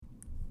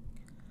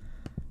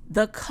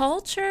The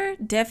culture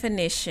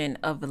definition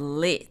of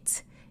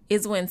lit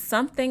is when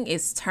something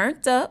is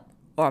turned up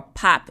or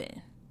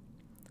popping.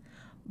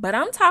 But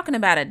I'm talking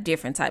about a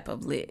different type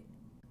of lit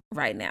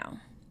right now.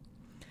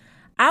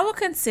 I would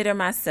consider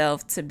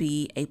myself to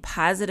be a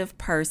positive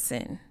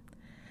person.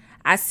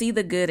 I see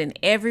the good in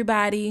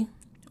everybody.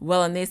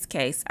 Well, in this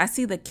case, I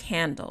see the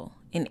candle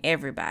in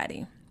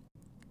everybody.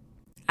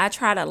 I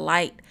try to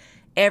light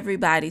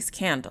everybody's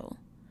candle.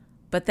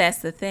 But that's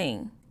the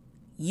thing.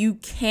 You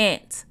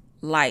can't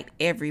light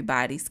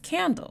everybody's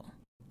candle.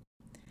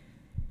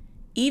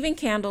 Even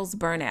candles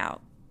burn out.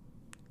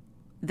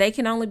 They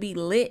can only be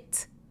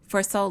lit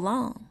for so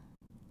long.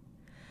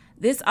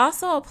 This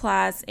also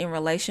applies in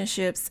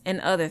relationships and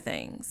other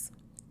things.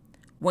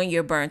 When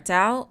you're burnt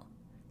out,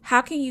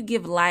 how can you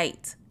give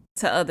light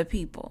to other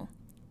people?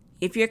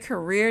 If your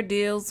career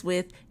deals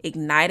with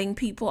igniting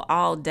people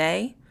all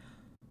day,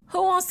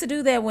 who wants to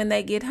do that when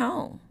they get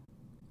home?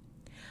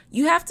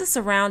 You have to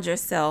surround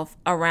yourself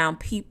around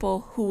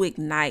people who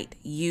ignite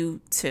you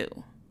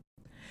too.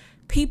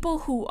 People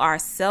who are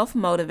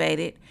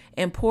self-motivated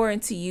and pour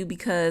into you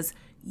because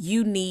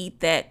you need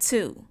that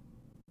too.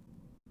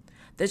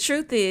 The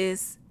truth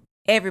is,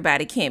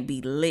 everybody can't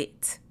be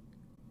lit,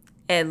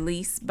 at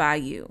least by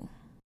you.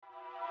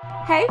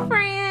 Hey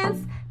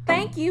friends,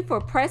 thank you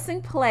for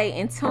pressing play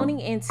and tuning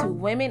into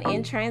Women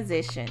in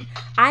Transition.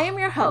 I am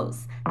your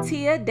host,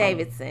 Tia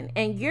Davidson,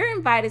 and you're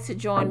invited to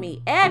join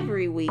me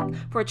every week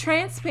for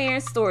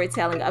transparent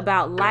storytelling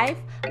about life,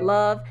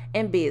 love,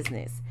 and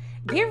business.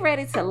 Get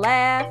ready to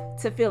laugh,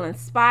 to feel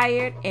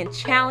inspired, and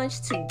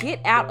challenged to get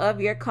out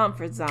of your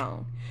comfort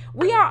zone.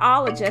 We are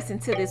all adjusting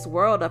to this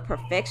world of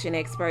perfection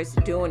experts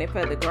doing it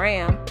for the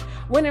gram,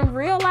 when in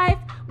real life,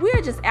 we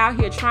are just out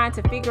here trying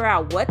to figure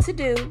out what to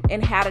do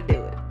and how to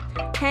do it.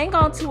 Hang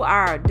on to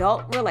our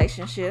adult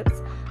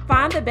relationships,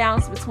 find the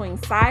balance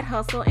between side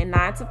hustle and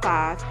 9 to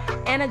 5,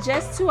 and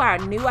adjust to our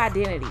new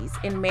identities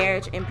in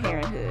marriage and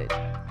parenthood.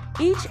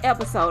 Each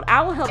episode,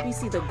 I will help you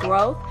see the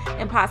growth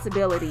and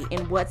possibility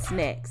in what's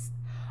next.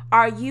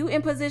 Are you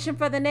in position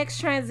for the next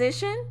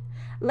transition?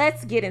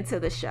 Let's get into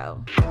the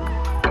show.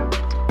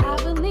 I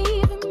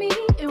believe in me,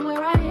 and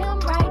where I am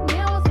right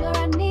now is where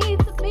I need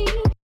to be.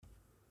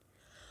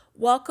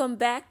 Welcome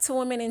back to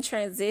Women in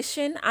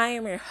Transition. I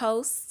am your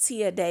host,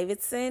 Tia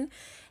Davidson,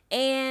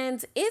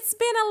 and it's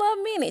been a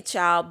little minute,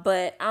 y'all,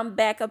 but I'm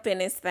back up in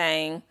this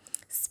thing.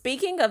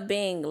 Speaking of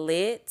being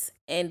lit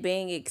and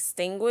being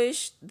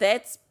extinguished,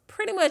 that's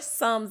pretty much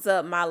sums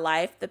up my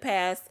life the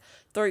past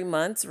 3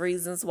 months,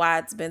 reasons why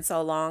it's been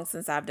so long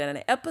since I've done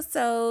an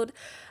episode.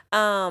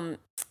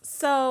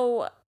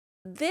 So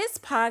this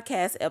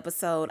podcast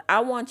episode, I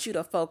want you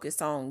to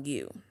focus on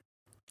you.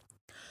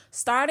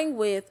 Starting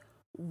with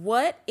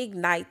what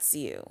ignites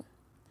you?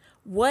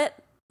 What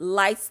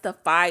lights the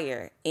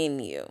fire in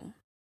you?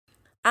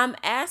 I'm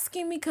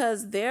asking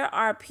because there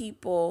are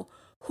people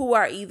who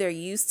are either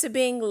used to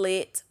being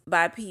lit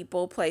by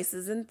people,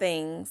 places, and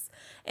things,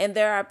 and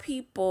there are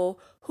people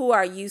who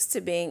are used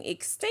to being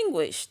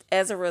extinguished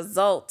as a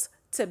result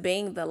to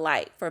being the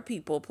light for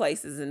people,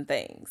 places, and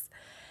things.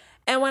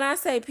 And when I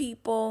say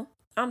people,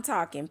 I'm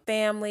talking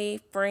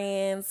family,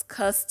 friends,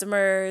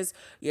 customers,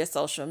 your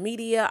social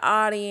media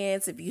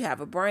audience, if you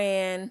have a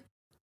brand.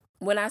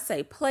 When I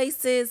say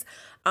places,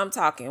 I'm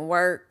talking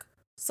work,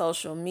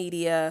 social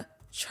media,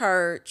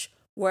 church,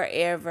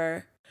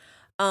 wherever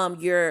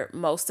you're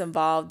most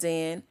involved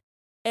in.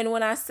 And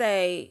when I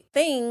say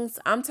things,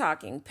 I'm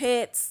talking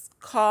pets,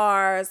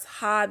 cars,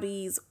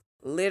 hobbies,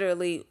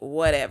 literally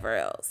whatever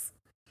else.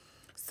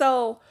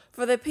 So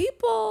for the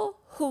people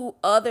who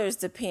others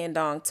depend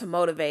on to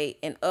motivate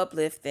and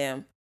uplift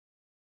them,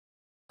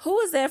 who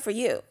is that for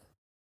you?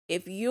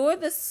 If you're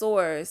the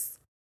source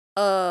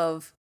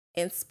of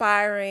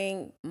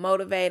inspiring,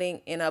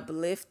 motivating, and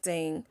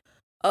uplifting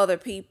other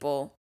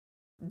people,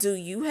 do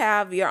you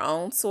have your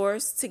own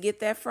source to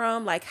get that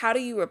from? Like, how do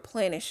you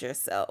replenish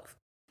yourself?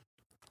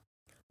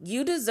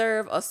 You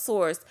deserve a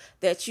source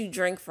that you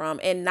drink from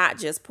and not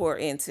just pour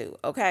into,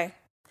 okay?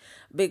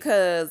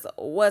 Because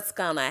what's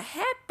gonna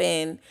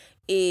happen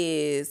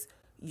is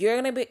you're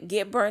gonna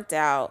get burnt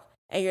out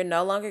and you're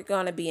no longer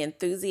gonna be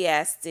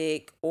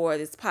enthusiastic or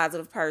this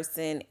positive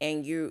person,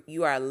 and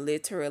you are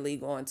literally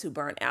going to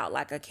burn out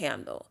like a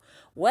candle.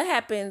 What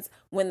happens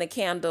when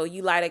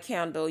you light a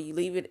candle, you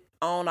leave it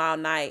on all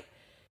night,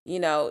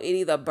 it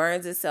either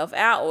burns itself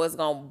out or it's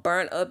gonna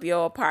burn up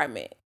your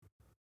apartment.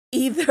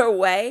 Either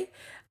way,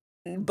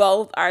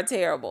 both are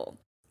terrible.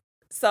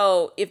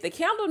 So if the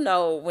candle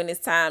know when it's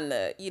time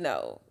to,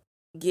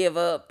 give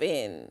up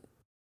and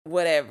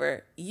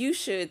whatever, you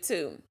should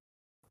too.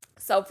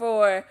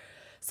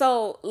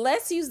 So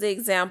let's use the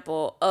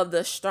example of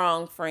the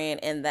strong friend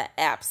and the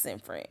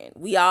absent friend.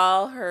 We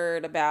all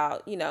heard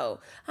about,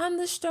 I'm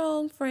the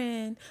strong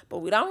friend, but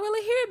we don't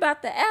really hear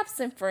about the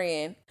absent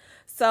friend.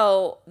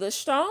 So the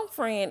strong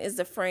friend is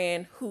the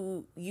friend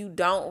who you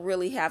don't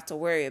really have to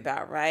worry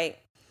about, right?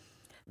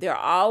 They're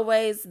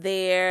always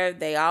there.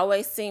 They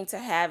always seem to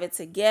have it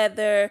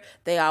together.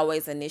 They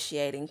always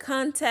initiating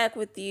contact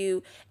with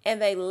you,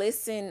 and they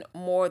listen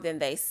more than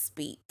they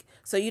speak.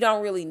 So you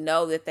don't really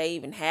know that they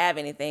even have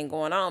anything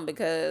going on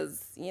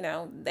because,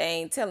 they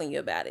ain't telling you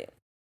about it.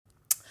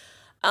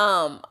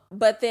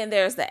 But then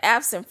there's the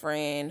absent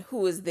friend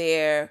who is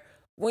there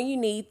when you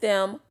need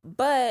them,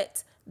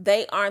 but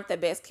they aren't the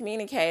best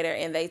communicator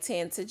and they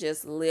tend to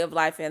just live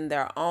life in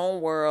their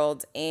own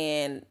world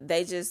and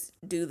they just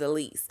do the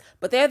least.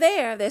 But they're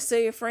there, they're still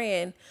your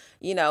friend,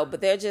 but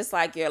they're just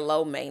like your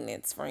low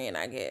maintenance friend,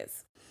 I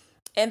guess.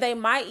 And they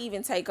might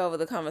even take over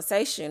the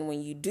conversation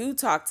when you do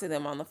talk to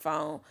them on the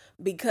phone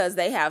because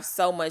they have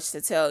so much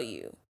to tell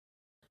you.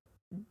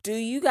 Do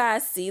you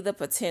guys see the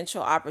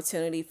potential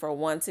opportunity for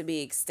one to be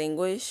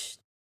extinguished?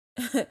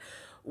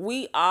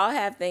 We all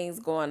have things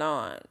going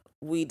on.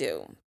 We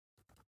do.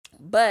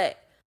 But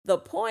the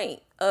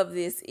point of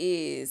this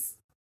is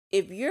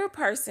if you're a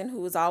person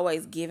who is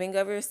always giving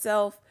of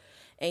yourself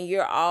and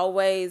you're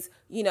always,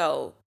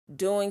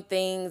 doing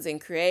things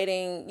and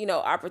creating,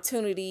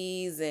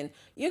 opportunities, and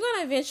you're going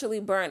to eventually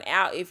burn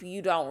out if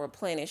you don't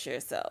replenish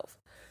yourself.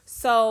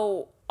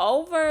 So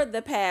over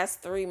the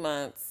past 3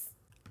 months,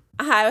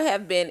 I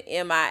have been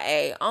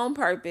MIA on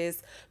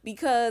purpose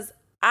because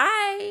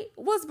I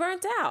was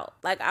burnt out.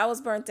 Like I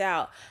was burnt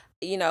out.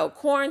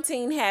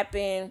 Quarantine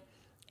happened.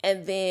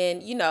 And then,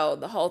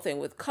 the whole thing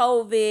with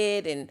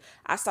COVID, and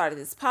I started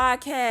this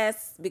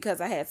podcast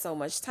because I had so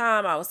much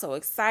time. I was so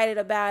excited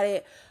about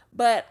it.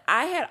 But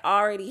I had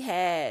already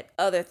had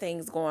other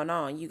things going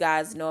on. You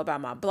guys know about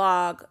my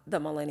blog,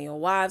 The Millennial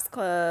Wives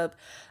Club.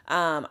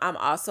 I'm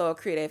also a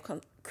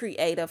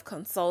creative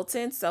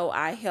consultant. So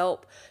I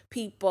help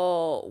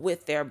people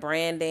with their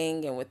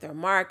branding and with their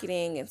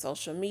marketing and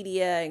social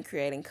media and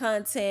creating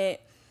content.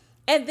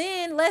 And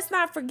then let's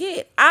not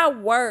forget, I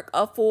work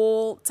a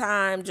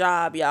full-time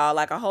job, y'all,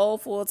 like a whole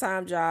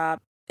full-time job.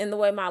 And the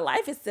way my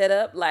life is set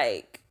up,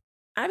 like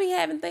I be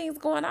having things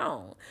going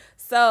on.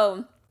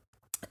 So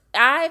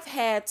I've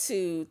had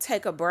to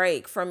take a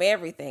break from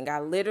everything. I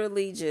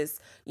literally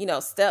just,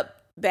 stepped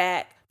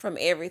back from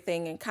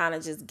everything and kind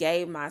of just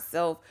gave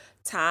myself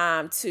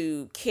time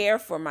to care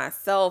for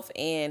myself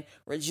and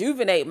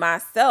rejuvenate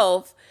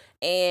myself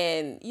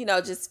and,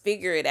 just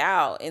figure it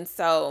out. And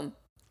so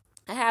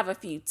I have a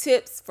few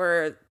tips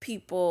for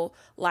people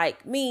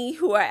like me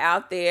who are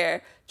out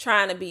there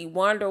trying to be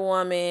Wonder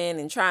Woman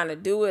and trying to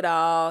do it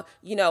all,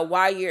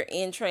 while you're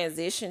in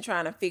transition,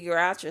 trying to figure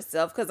out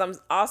yourself. Because I'm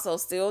also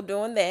still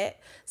doing that,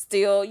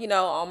 still,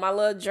 on my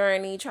little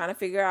journey, trying to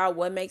figure out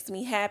what makes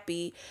me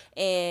happy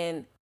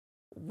and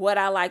what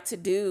I like to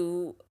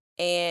do.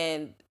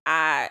 And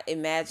I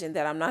imagine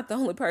that I'm not the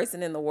only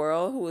person in the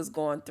world who is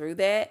going through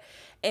that.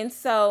 And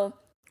so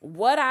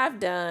what I've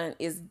done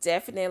is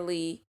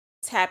definitely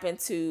tap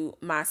into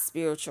my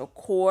spiritual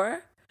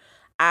core.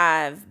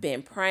 I've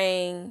been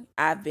praying,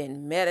 I've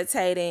been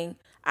meditating,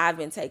 I've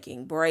been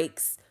taking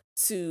breaks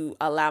to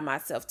allow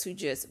myself to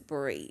just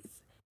breathe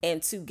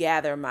and to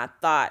gather my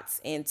thoughts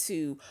and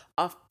to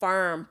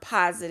affirm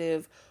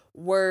positive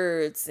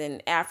words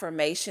and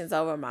affirmations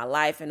over my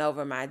life and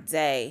over my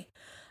day.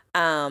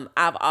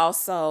 I've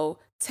also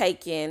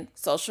taken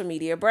social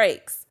media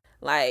breaks.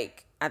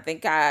 Like, I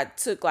think I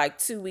took like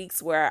 2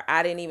 weeks where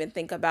I didn't even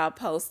think about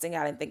posting.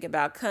 I didn't think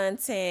about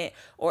content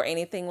or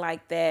anything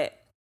like that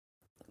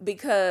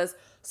because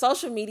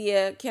social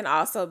media can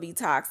also be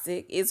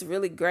toxic. It's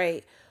really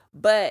great,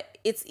 but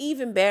it's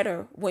even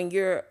better when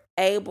you're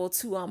able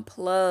to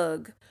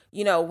unplug,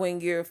 when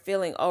you're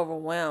feeling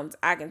overwhelmed.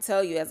 I can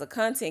tell you as a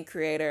content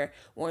creator,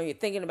 when you're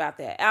thinking about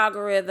that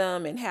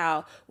algorithm and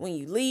how when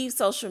you leave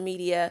social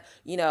media,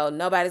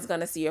 nobody's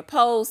going to see your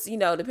posts,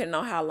 depending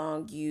on how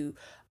long you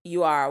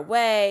are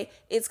away.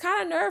 It's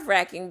kind of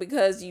nerve-wracking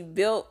because you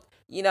built,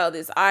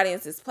 this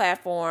audience, this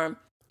platform,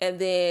 and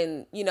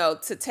then,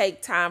 to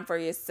take time for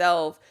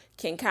yourself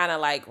can kind of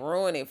like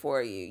ruin it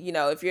for you.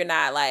 If you're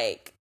not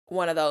like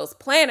one of those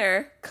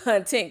planner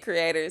content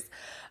creators,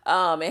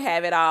 and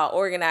have it all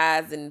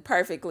organized and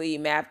perfectly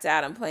mapped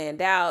out and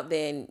planned out,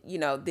 then,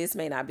 this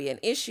may not be an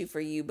issue for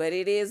you, but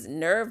it is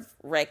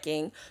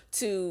nerve-wracking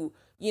to,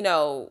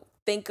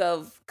 think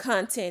of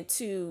content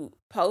to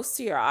post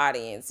to your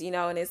audience,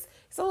 and it's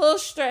a little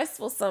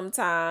stressful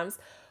sometimes,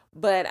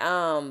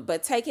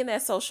 but taking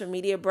that social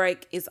media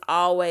break is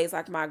always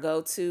like my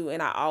go-to,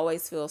 and I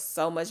always feel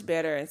so much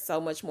better and so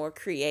much more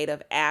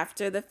creative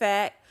after the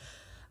fact.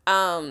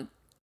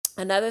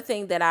 Another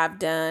thing that I've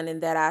done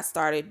and that I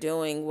started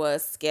doing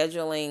was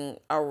scheduling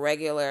a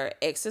regular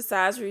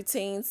exercise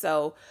routine.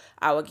 So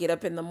I would get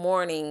up in the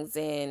mornings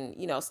and,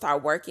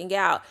 start working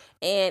out,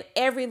 and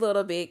every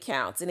little bit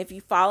counts. And if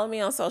you follow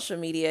me on social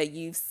media,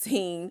 you've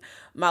seen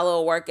my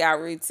little workout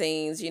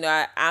routines.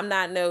 I'm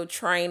not no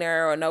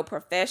trainer or no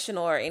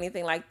professional or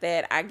anything like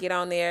that. I get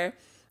on there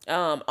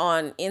on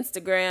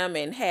Instagram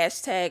and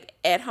hashtag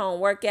at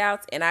home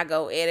workouts, and I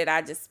go edit.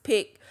 I just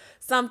pick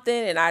something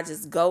and I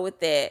just go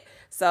with that.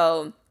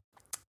 So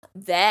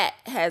that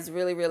has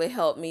really, really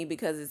helped me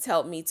because it's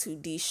helped me to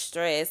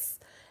de-stress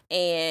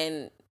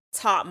and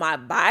taught my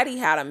body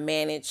how to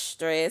manage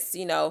stress.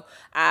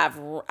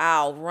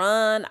 I'll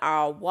run,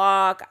 I'll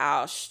walk,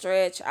 I'll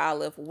stretch, I'll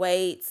lift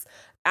weights.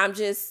 I'm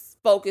just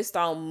focused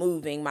on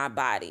moving my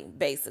body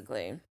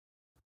basically.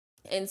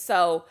 And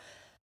so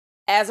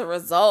as a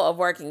result of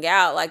working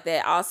out like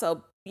that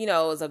also,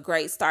 is a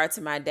great start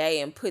to my day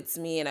and puts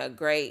me in a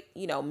great,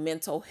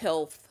 mental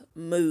health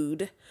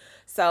mood.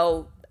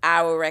 So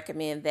I would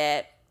recommend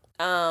that.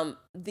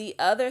 The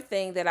other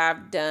thing that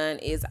I've done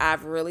is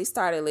I've really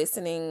started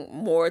listening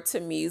more to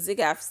music.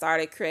 I've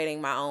started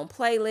creating my own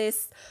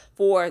playlists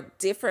for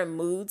different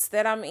moods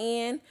that I'm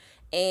in.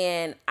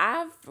 And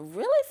I've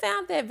really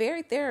found that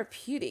very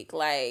therapeutic.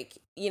 Like,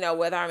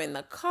 whether I'm in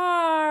the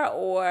car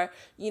or,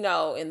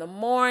 in the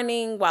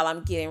morning while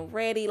I'm getting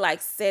ready,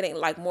 like setting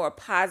like more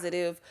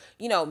positive,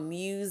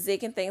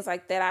 music and things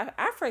like that.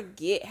 I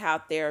forget how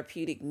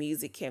therapeutic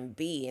music can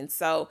be. And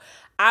so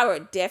I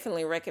would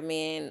definitely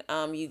recommend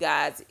you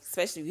guys,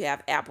 especially if you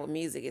have Apple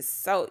Music. It's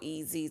so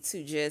easy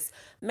to just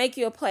make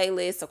you a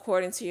playlist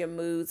according to your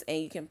moods,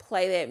 and you can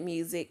play that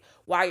music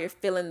while you're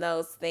feeling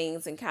those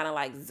things and kind of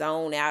like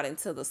zone out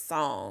into the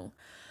song.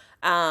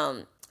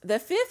 The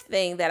fifth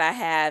thing that I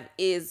have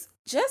is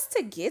just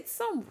to get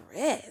some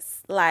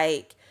rest.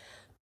 Like,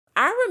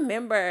 I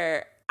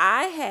remember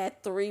I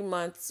had 3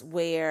 months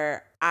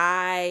where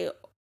I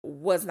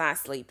was not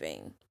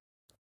sleeping.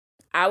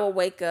 I will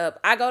wake up.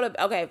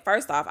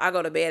 First off, I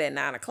go to bed at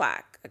 9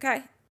 o'clock.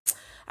 Okay.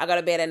 I go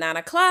to bed at 9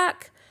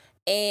 o'clock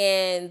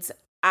and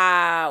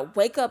I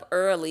wake up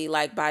early,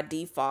 like by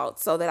default,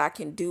 so that I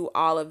can do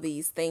all of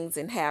these things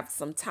and have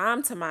some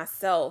time to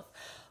myself.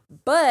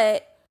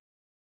 But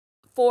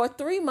for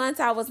 3 months,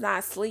 I was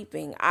not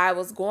sleeping. I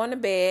was going to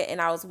bed and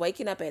I was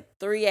waking up at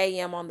 3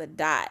 a.m. on the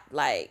dot,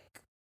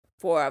 like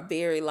for a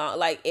very long,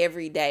 like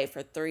every day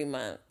for 3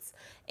 months.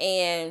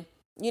 And,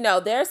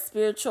 there's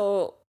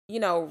spiritual,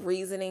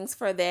 reasonings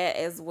for that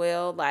as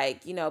well.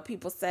 Like,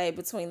 people say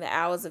between the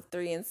hours of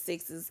 3 and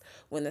 6 is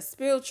when the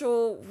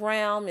spiritual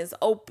realm is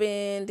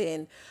opened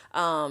and,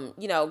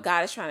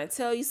 God is trying to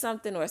tell you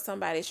something or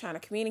somebody's trying to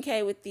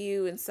communicate with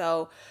you. And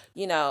so,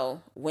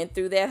 went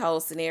through that whole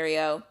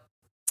scenario.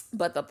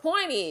 But the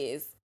point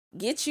is,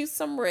 get you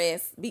some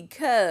rest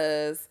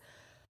because,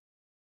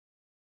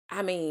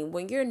 I mean,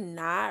 when you're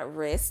not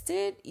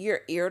rested, you're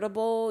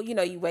irritable.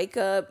 You wake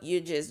up, you're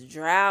just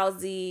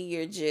drowsy.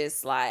 You're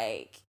just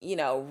like,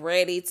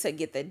 ready to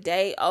get the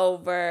day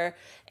over.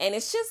 And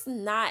it's just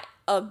not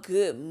a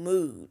good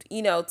mood,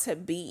 to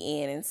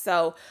be in. And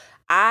so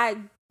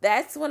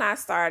that's when I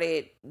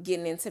started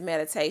getting into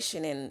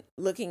meditation and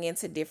looking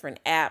into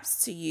different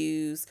apps to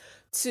use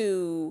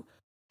to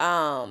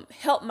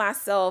help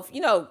myself,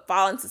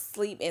 fall into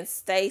sleep and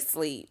stay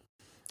asleep.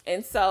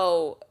 And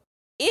so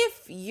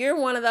if you're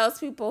one of those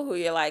people who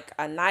you're like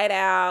a night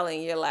owl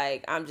and you're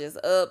like, I'm just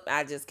up,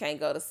 I just can't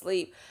go to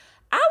sleep,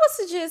 I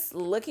would suggest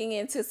looking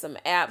into some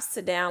apps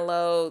to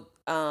download,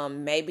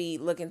 maybe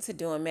look into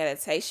doing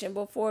meditation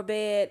before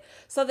bed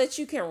so that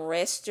you can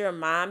rest your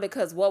mind.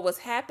 Because what was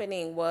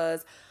happening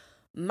was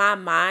my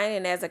mind,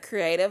 and as a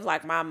creative,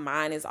 like my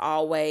mind is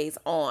always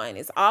on.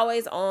 It's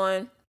always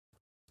on.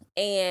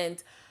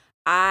 And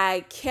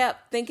I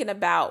kept thinking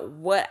about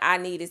what I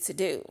needed to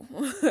do.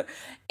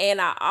 And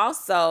I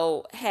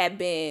also had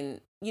been,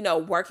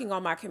 working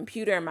on my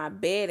computer in my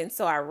bed. And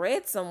so I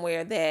read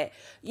somewhere that,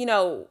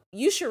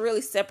 you should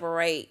really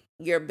separate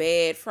your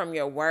bed from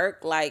your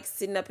work, like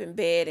sitting up in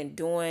bed and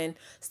doing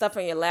stuff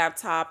on your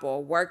laptop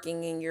or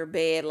working in your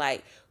bed.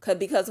 Like,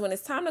 because when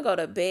it's time to go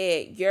to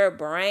bed, your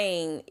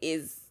brain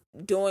is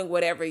doing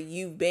whatever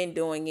you've been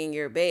doing in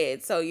your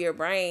bed. So your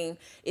brain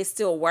is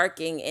still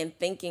working and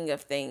thinking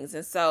of things.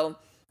 And so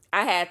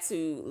I had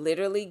to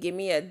literally give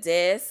me a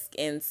desk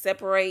and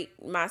separate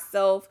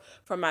myself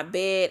from my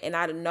bed, and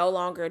I no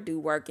longer do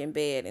work in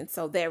bed. And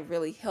so that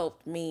really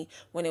helped me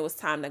when it was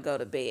time to go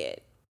to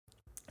bed.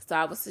 So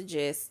I would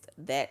suggest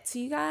that to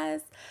you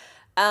guys.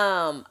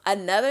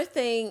 Another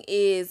thing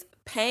is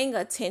paying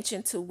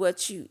attention to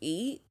what you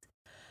eat.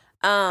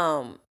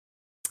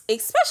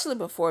 Especially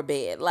before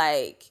bed.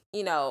 Like, I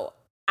ain't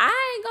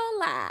gonna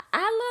lie.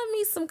 I love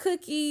me some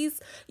cookies,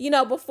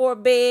 before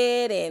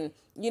bed. And,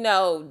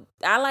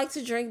 I like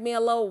to drink me a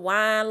little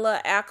wine, a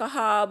little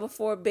alcohol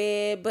before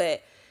bed.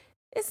 But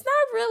it's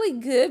not really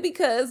good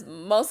because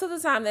most of the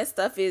time that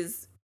stuff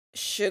is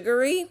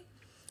sugary.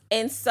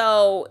 And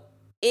so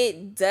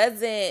it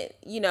doesn't,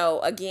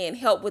 again,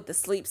 help with the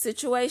sleep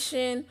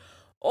situation,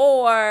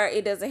 or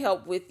it doesn't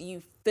help with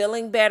you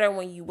feeling better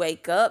when you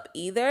wake up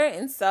either.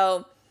 And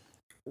so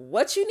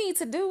what you need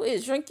to do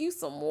is drink you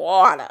some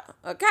water,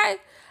 okay?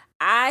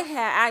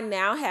 I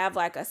now have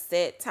like a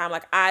set time.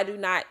 Like, I do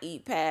not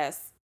eat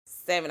past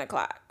 7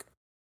 o'clock.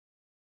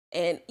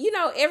 And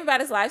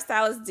everybody's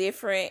lifestyle is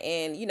different,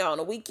 and on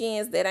the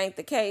weekends that ain't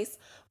the case.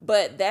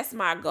 But that's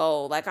my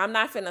goal. Like, I'm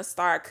not finna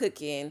start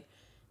cooking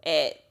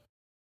at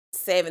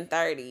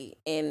 7:30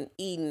 and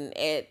eating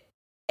at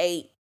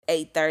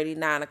 8:30,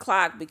 9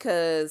 o'clock,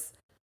 because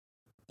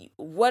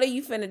what are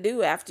you finna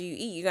do after you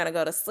eat? You're gonna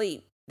go to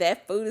sleep.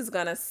 that food is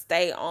going to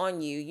stay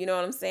on you. You know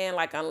what I'm saying?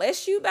 Like,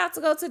 unless you about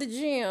to go to the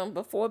gym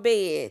before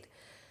bed,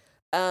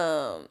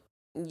 um,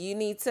 you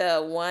need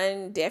to,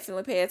 one,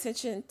 definitely pay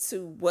attention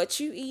to what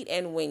you eat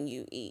and when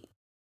you eat.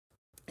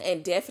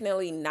 And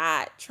definitely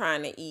not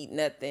trying to eat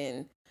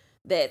nothing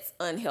that's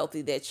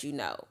unhealthy that you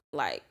know.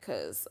 Like,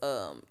 cause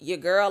your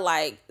girl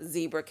like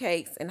zebra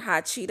cakes and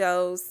hot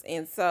Cheetos.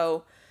 And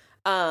so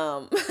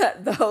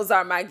those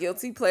are my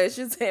guilty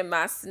pleasures and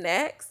my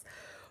snacks.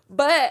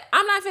 But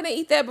I'm not gonna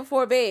eat that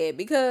before bed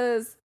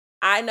because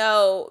I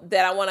know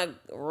that I want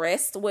to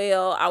rest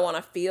well. I want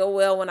to feel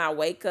well when I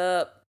wake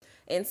up.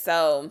 And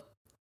so,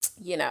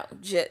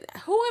 just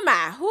who am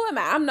I? Who am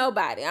I? I'm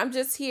nobody. I'm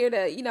just here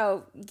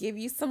to, give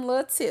you some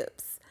little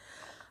tips.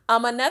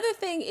 Another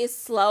thing is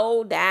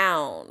slow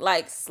down.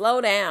 Like,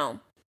 slow down.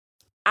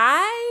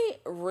 I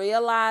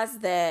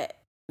realized that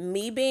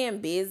me being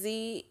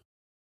busy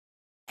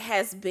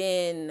has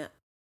been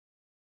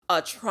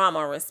a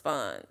trauma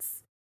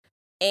response.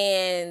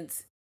 And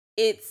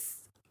it's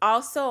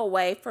also a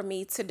way for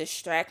me to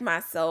distract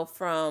myself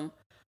from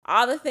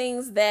all the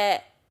things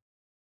that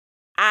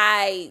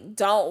I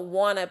don't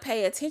want to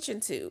pay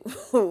attention to,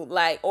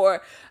 like,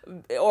 or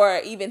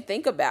even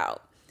think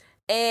about.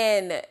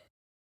 And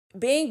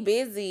being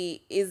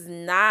busy is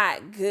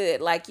not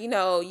good. Like,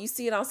 you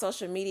see it on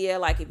social media.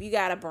 Like, if you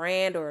got a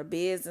brand or a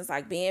business,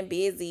 like, being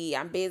busy,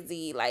 I'm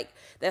busy, like,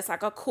 that's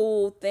like a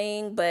cool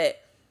thing, but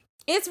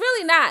it's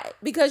really not,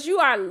 because you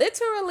are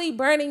literally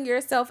burning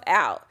yourself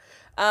out.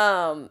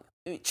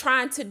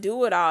 Trying to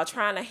do it all,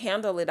 trying to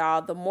handle it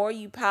all. The more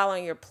you pile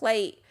on your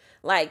plate,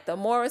 like, the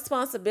more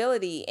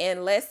responsibility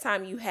and less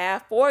time you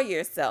have for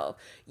yourself.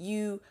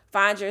 You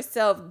find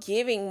yourself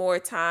giving more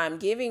time,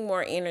 giving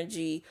more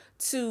energy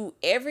to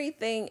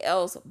everything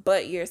else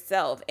but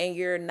yourself, and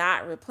you're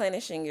not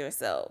replenishing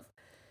yourself.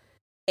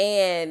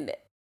 And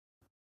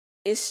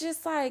it's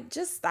just like,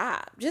 just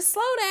stop. Just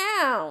slow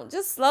down.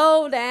 Just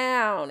slow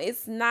down.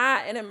 It's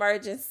not an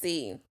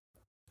emergency.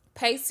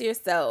 Pace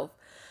yourself.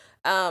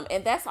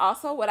 And that's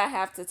also what I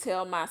have to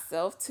tell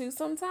myself too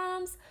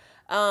sometimes.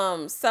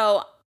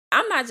 So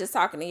I'm not just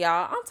talking to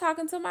y'all, I'm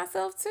talking to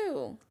myself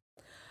too.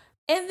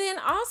 And then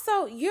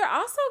also, you're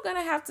also going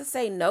to have to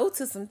say no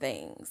to some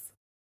things.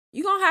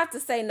 You're going to have to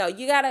say no.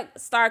 You got to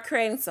start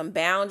creating some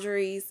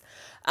boundaries.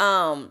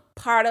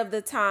 Part of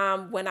the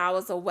time when I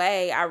was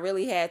away, I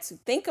really had to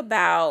think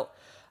about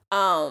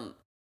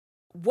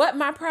what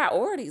my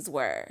priorities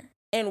were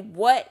and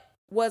what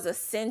was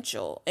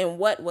essential and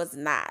what was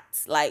not.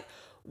 Like,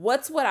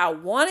 what's what I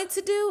wanted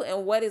to do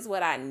and what is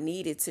what I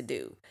needed to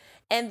do.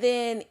 And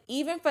then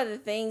even for the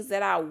things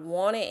that I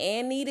wanted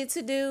and needed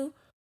to do,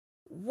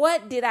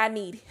 what did I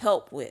need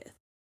help with?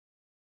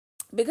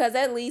 Because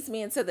that leads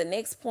me into the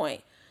next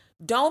point.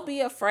 Don't be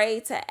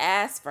afraid to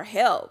ask for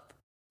help.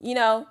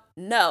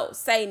 No,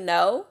 say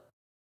no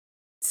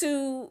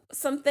to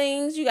some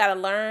things. You got to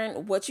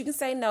learn what you can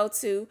say no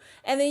to.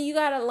 And then you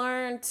got to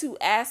learn to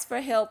ask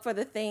for help for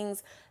the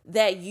things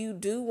that you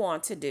do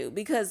want to do,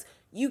 because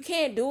you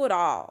can't do it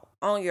all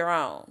on your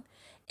own.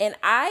 And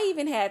I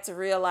even had to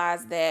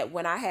realize that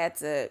when I had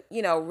to,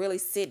 really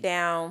sit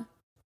down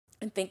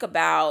and think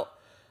about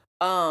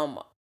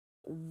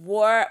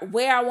where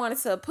I wanted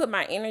to put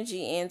my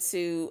energy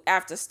into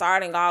after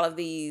starting all of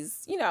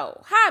these,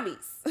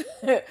 hobbies.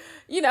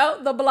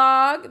 The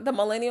blog, the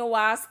Millennial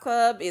Wives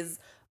Club, is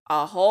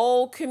a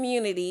whole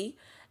community.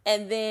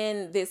 And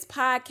then this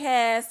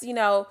podcast,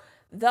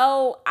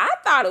 though I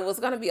thought it was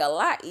going to be a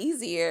lot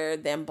easier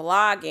than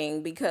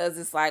blogging, because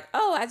it's like,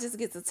 oh, I just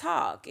get to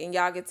talk and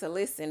y'all get to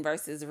listen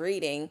versus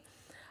reading.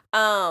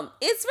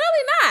 It's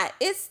really not.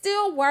 It's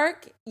still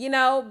work,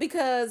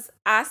 because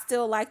I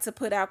still like to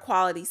put out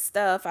quality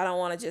stuff. I don't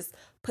want to just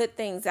put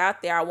things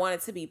out there. I want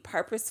it to be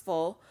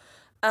purposeful.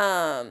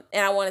 And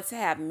I want it to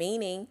have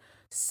meaning.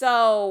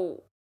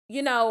 So,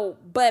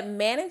 but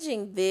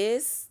managing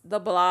this, the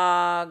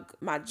blog,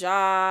 my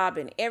job,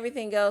 and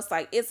everything else,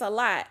 like, it's a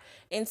lot.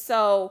 And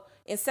so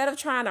instead of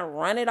trying to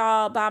run it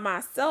all by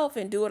myself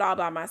and do it all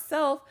by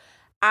myself,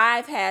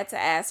 I've had to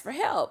ask for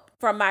help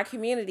from my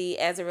community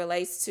as it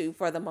relates to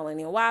for the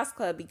Millennial Wives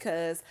Club,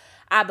 because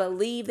I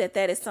believe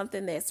that is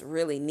something that's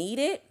really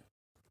needed.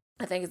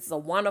 I think it's a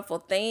wonderful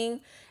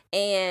thing.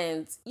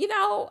 And,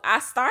 I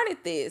started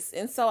this,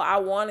 and so I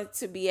wanted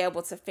to be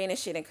able to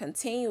finish it and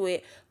continue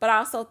it. But I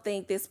also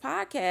think this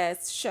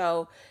podcast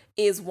show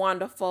is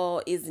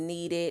wonderful, is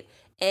needed,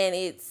 and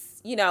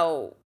it's,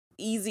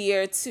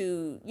 easier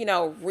to,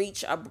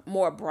 reach a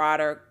more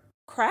broader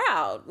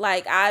crowd.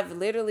 Like, I've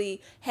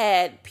literally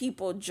had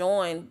people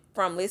join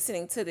from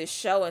listening to this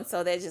show, and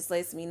so that just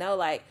lets me know,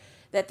 like,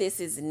 that this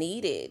is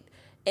needed.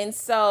 And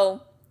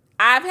so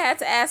I've had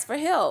to ask for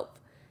help.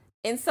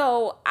 And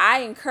so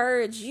I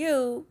encourage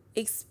you,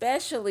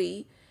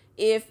 especially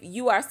if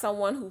you are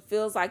someone who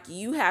feels like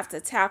you have to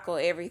tackle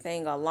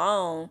everything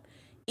alone,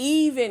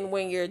 even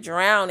when you're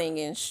drowning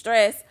in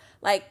stress,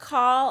 like,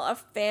 call a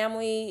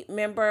family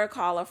member,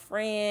 call a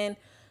friend,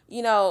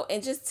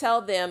 and just tell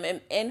them.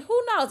 And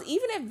who knows,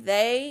 even if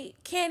they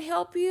can't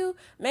help you,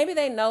 maybe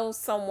they know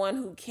someone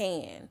who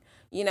can.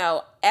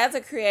 As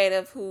a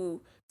creative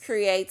who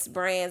creates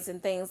brands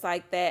and things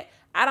like that,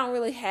 I don't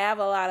really have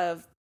a lot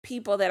of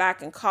people that I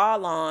can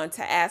call on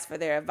to ask for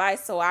their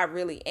advice. So I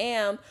really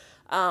am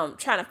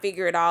trying to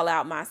figure it all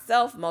out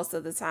myself most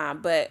of the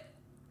time. But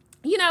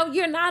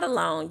you're not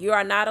alone. You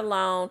are not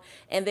alone.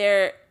 And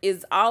there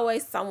is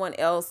always someone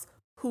else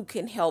who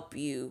can help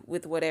you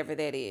with whatever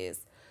that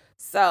is.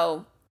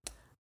 So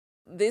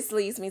this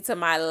leads me to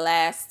my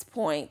last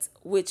point,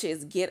 which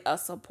is get a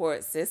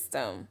support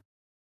system.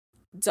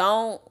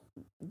 Don't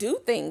do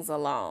things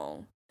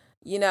alone.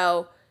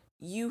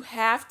 You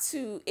have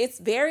to, it's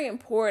very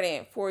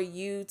important for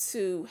you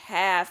to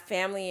have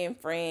family and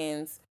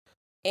friends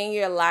in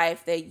your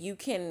life that you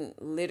can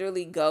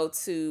literally go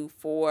to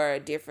for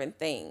different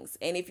things.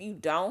 And if you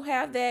don't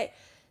have that,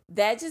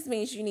 that just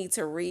means you need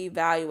to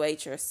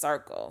reevaluate your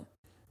circle.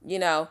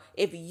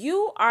 If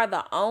you are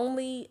the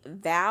only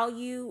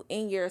value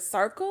in your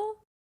circle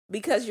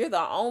because you're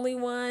the only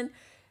one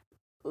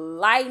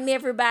lighting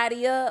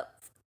everybody up,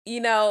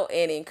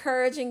 and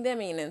encouraging them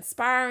and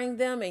inspiring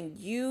them, and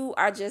you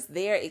are just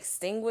there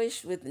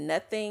extinguished with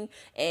nothing,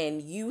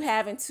 and you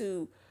having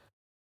to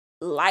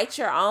light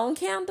your own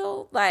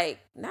candle, like,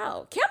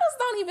 no, candles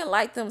don't even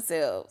light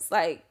themselves.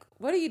 Like,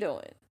 what are you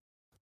doing?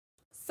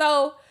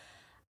 So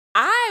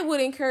I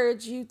would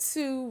encourage you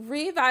to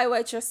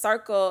reevaluate your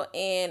circle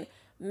and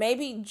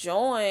maybe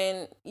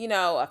join,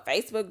 a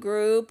Facebook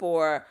group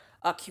or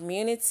a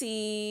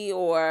community,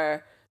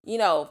 or,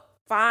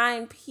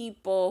 find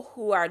people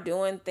who are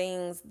doing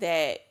things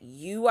that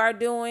you are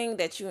doing,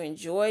 that you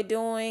enjoy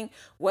doing,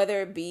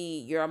 whether it be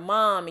you're a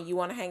mom and you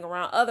want to hang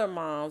around other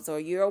moms, or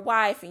you're a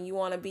wife and you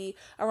want to be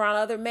around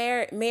other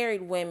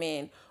married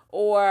women,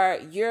 or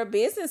you're a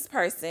business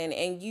person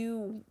and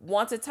you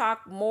want to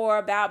talk more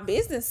about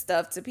business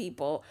stuff to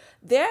people.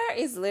 There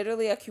is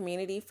literally a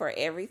community for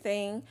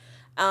everything.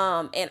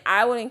 And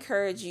I would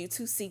encourage you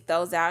to seek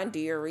those out and do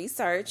your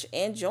research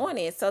and join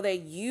it so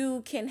that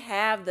you can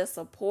have the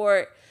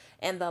support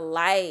and the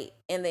light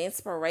and the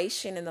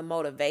inspiration and the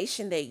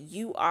motivation that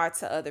you are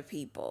to other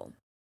people.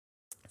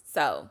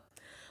 So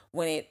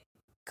when it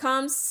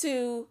comes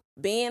to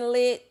being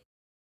lit,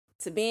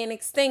 to being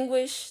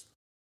extinguished,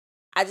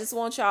 I just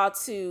want y'all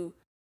to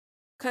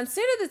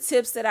consider the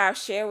tips that I've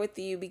shared with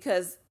you,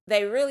 because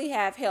they really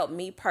have helped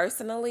me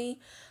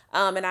personally.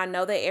 And I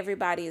know that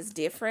everybody is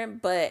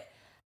different, but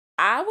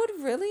I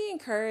would really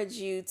encourage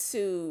you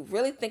to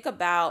really think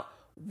about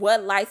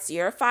what lights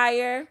your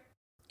fire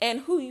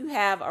and who you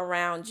have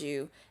around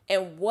you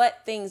and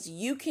what things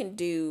you can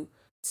do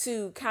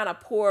to kind of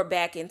pour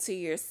back into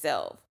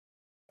yourself.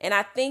 And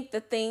I think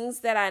the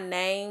things that I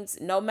named,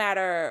 no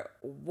matter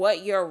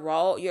what your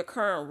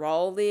current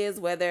role is,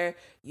 whether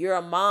you're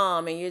a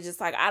mom and you're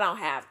just like, I don't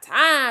have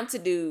time to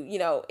do,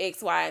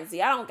 X, Y, and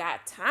Z. I don't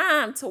got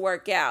time to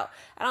work out.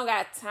 I don't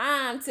got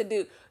time to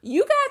do.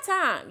 You got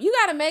time. You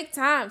got to make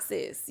time,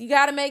 sis. You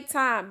got to make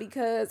time,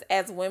 because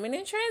as women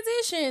in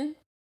transition,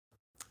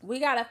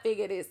 we got to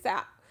figure this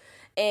out.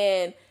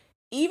 And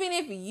even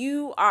if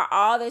you are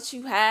all that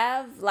you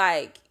have,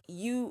 like,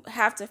 you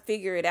have to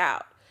figure it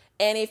out.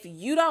 And if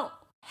you don't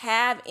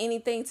have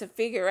anything to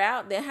figure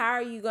out, then how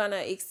are you going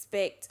to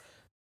expect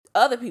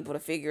other people to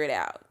figure it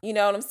out? You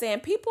know what I'm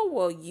saying? People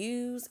will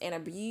use and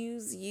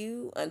abuse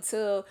you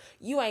until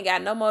you ain't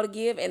got no more to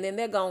give. And then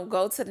they're going to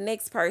go to the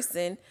next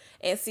person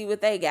and see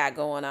what they got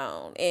going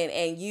on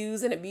and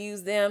use and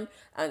abuse them.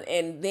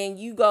 And then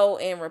you go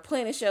and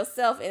replenish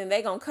yourself, and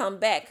they're going to come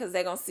back because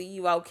they're going to see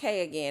you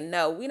okay again.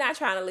 No, we're not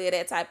trying to live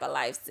that type of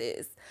life,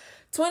 sis.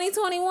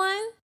 2021,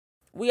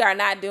 we are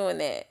not doing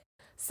that.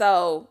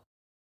 So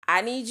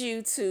I need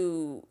you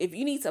to, if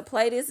you need to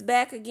play this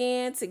back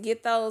again to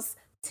get those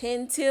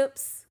 10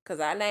 tips, because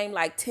I named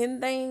like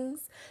 10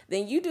 things,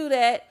 then you do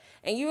that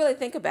and you really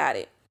think about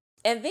it.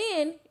 And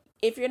then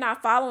if you're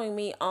not following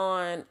me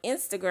on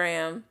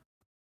Instagram,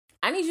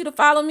 I need you to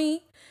follow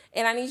me,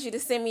 and I need you to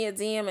send me a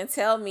DM and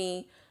tell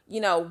me,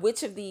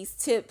 which of these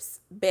tips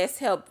best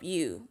help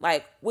you.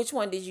 Like, which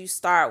one did you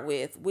start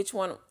with? Which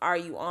one are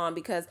you on?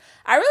 Because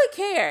I really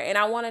care, and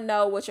I want to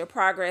know what your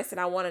progress, and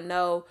I want to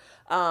know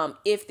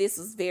if this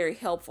was very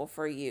helpful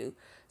for you.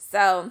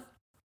 So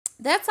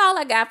that's all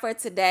I got for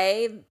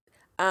today.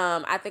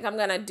 I think I'm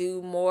going to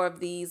do more of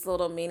these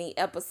little mini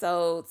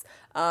episodes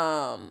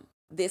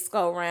this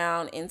go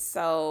round. And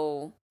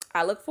so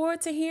I look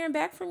forward to hearing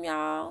back from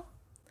y'all.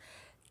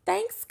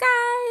 Thanks,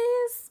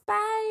 guys.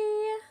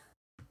 Bye.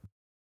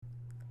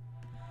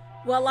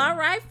 Well, all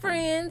right,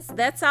 friends,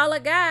 that's all I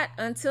got.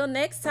 Until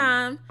next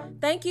time,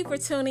 thank you for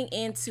tuning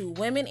in to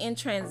Women in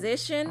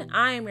Transition.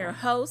 I am your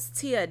host,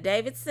 Tia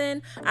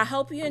Davidson. I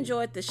hope you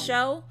enjoyed the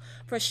show.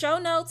 For show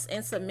notes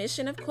and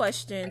submission of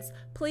questions,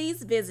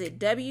 please visit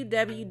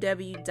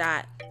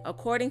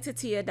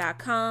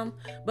www.accordingtotia.com.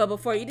 But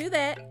before you do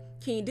that,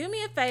 can you do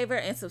me a favor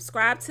and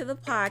subscribe to the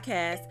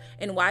podcast?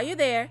 And while you're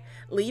there,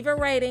 leave a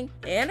rating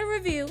and a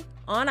review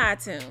on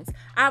iTunes.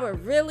 I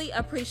would really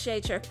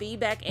appreciate your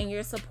feedback and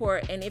your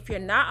support. And if you're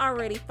not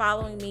already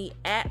following me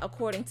at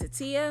According to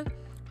Tia,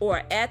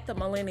 or at the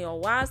Millennial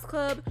Wives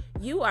Club,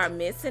 you are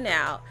missing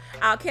out.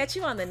 I'll catch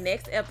you on the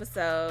next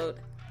episode.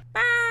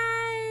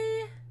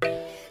 Bye.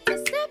 To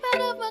step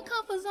out of my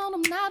comfort zone,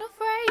 I'm not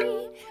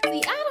afraid.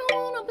 See, I don't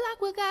wanna block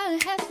what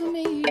God has for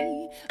me.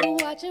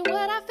 Watching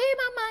what I feed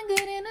my mind,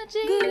 good energy.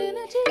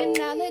 And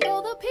I let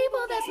go the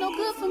people that's no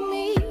good for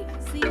me.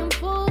 See, I'm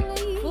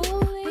fully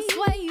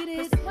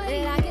persuaded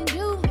that I can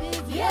do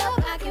this. Yep,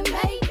 I can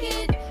make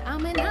it.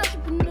 I'm an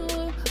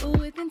entrepreneur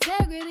with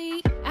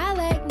integrity. I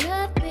lack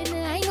nothing,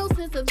 there ain't no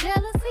sense of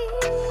jealousy.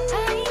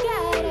 I ain't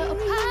gotta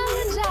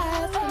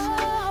apologize for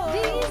my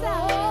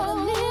desire to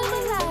live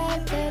a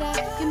life that I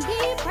can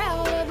be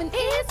proud of, and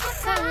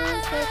it's my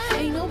time. So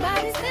ain't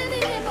nobody standing